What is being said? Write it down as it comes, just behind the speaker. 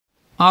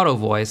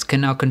AutoVoice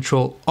can now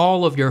control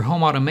all of your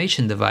home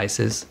automation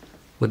devices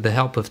with the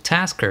help of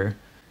Tasker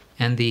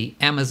and the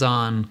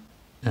Amazon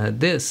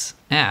This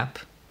app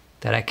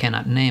that I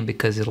cannot name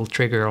because it'll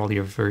trigger all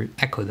your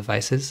Echo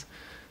devices.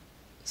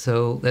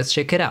 So let's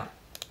check it out.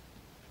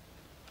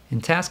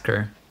 In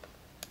Tasker,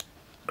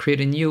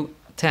 create a new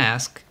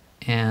task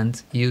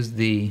and use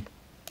the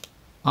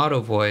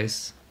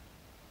AutoVoice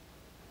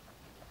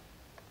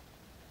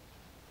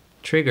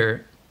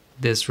trigger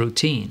this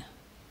routine.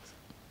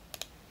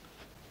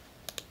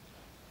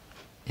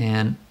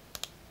 And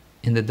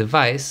in the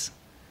device,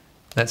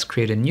 let's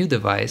create a new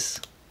device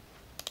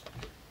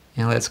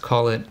and let's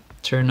call it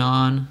Turn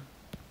On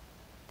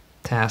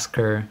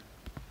Tasker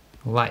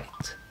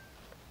Light.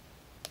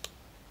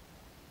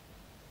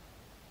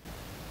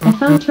 I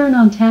found Turn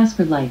On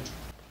Tasker Light.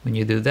 When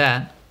you do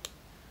that,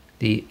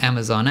 the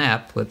Amazon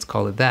app, let's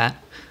call it that,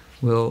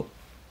 will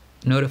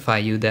notify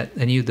you that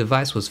a new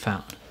device was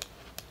found.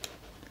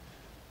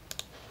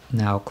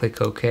 Now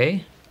click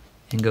OK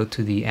and go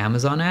to the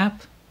Amazon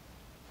app.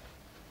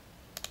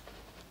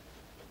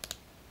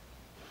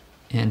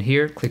 And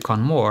here click on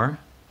More,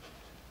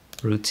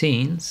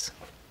 Routines.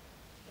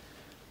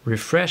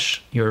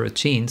 Refresh your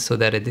routine so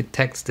that it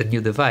detects the new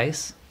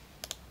device.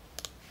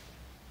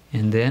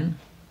 And then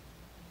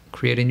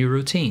create a new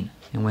routine.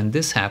 And when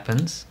this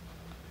happens,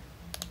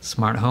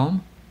 Smart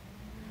Home,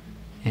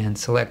 and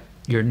select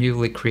your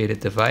newly created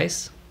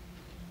device,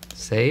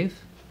 save,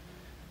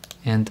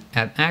 and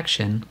add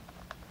action.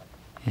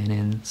 And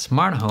in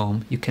Smart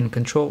Home, you can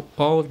control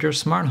all of your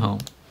Smart Home.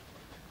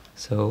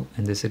 So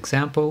in this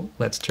example,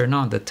 let's turn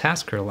on the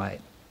Tasker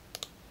light.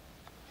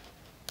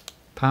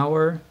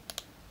 Power,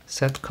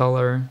 set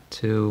color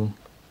to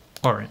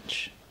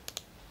orange.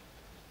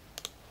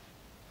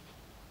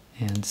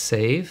 And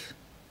save.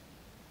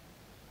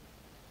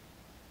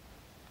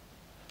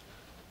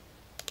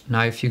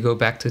 Now if you go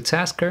back to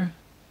Tasker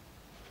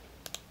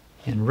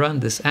and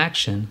run this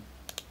action,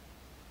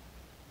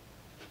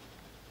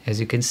 as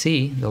you can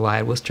see, the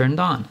light was turned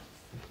on.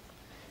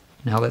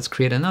 Now let's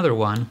create another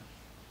one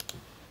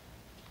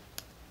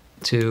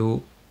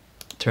to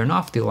turn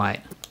off the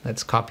light.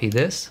 Let's copy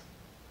this,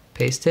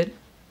 paste it,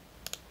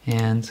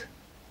 and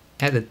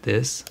edit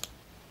this.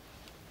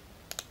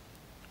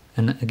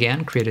 And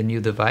again, create a new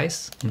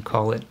device and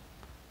call it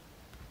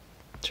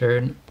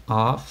Turn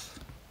Off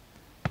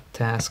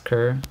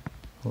Tasker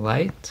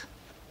Light.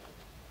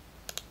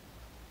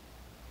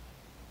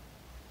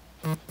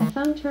 I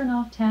found Turn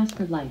Off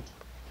Tasker Light.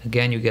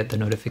 Again, you get the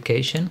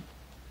notification.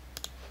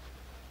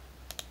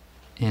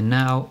 And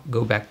now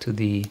go back to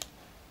the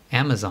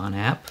Amazon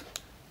app,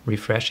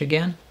 refresh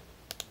again.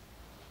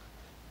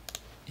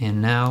 And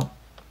now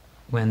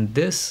when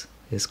this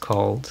is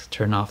called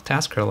Turn Off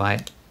Tasker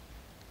Light,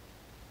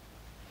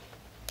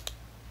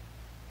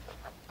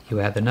 you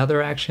add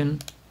another action.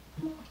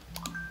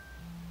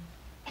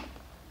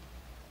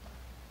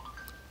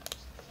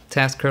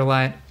 Tasker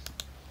light,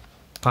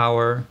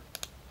 power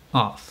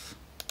off.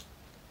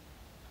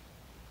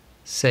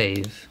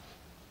 Save.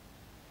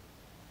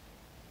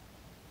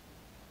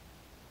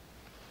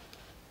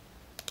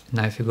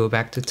 Now if you go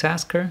back to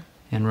Tasker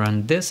and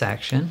run this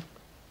action,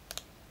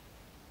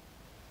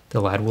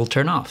 the light will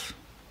turn off.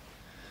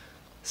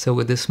 So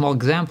with this small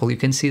example, you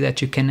can see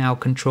that you can now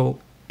control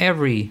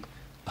every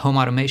home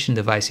automation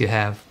device you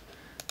have.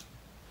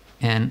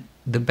 And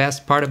the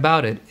best part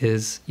about it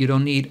is you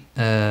don't need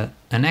an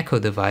Echo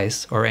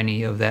device or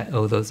any of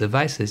those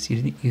devices.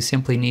 You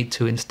simply need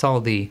to install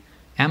the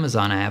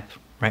Amazon app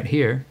right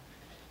here,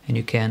 and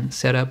you can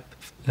set up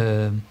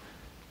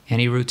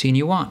any routine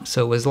you want.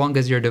 So as long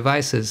as your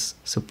devices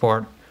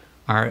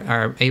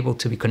are able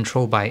to be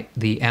controlled by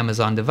the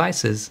Amazon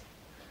devices,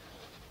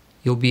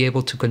 you'll be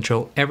able to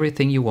control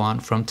everything you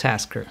want from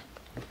Tasker.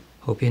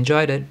 Hope you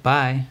enjoyed it.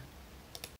 Bye.